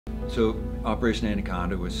So Operation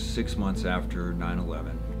Anaconda was 6 months after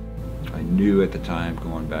 9/11. I knew at the time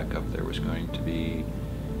going back up there was going to be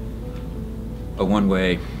a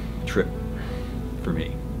one-way trip for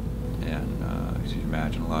me. And as you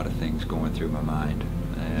imagine, a lot of things going through my mind.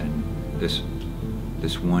 And this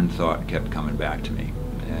one thought kept coming back to me.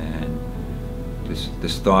 And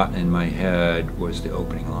this thought in my head was the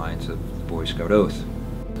opening lines of the Boy Scout Oath.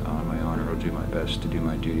 On my honor, I'll do my best to do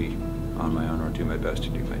my duty. On my honor, I'll do my best to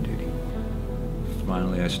do my duty.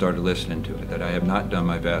 Finally, I started listening to it, that I have not done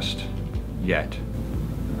my best yet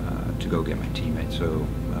to go get my teammate. So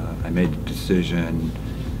I made the decision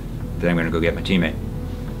that I'm going to go get my teammate.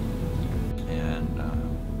 And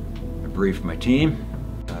I briefed my team.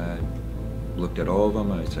 I looked at all of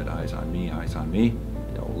them. I said, eyes on me, eyes on me.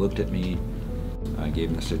 They all looked at me. I gave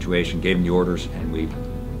them the situation, gave them the orders, and we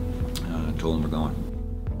told them we're going.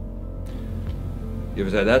 It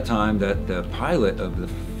was at that time that the pilot of the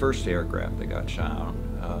first aircraft that got shot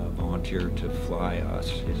volunteered to fly us.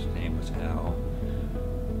 His name was Al.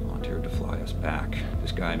 Volunteered to fly us back.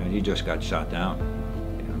 This guy, man, he just got shot down.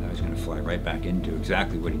 You know, now he's going to fly right back into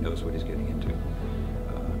exactly what he knows what he's getting into,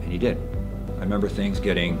 and he did. I remember things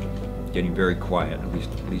getting very quiet, at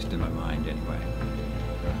least in my mind anyway.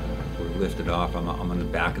 We're lifted off. I'm on the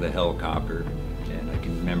back of the helicopter, and I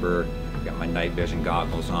can remember. Got my night vision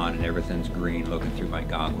goggles on and everything's green, looking through my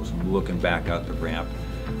goggles. I'm looking back out the ramp,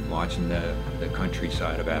 watching the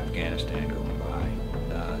countryside of Afghanistan going by.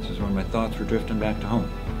 This is when my thoughts were drifting back to home.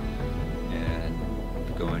 And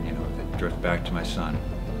going, you know, they drift back to my son.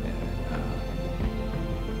 And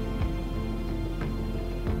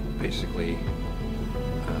basically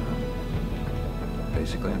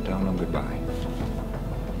I'm telling him goodbye.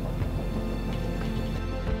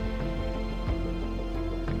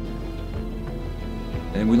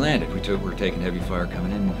 And we landed. We were taking heavy fire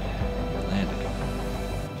coming in. We landed.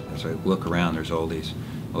 As I look around, there's all these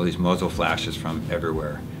muzzle flashes from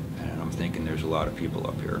everywhere, and I'm thinking there's a lot of people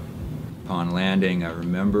up here. Upon landing, I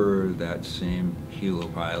remember that same helo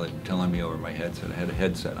pilot telling me over my headset. I had a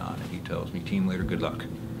headset on, and he tells me, "Team leader, good luck."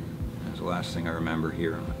 That was the last thing I remember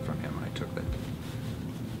hearing from him when I took the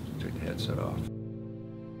headset off.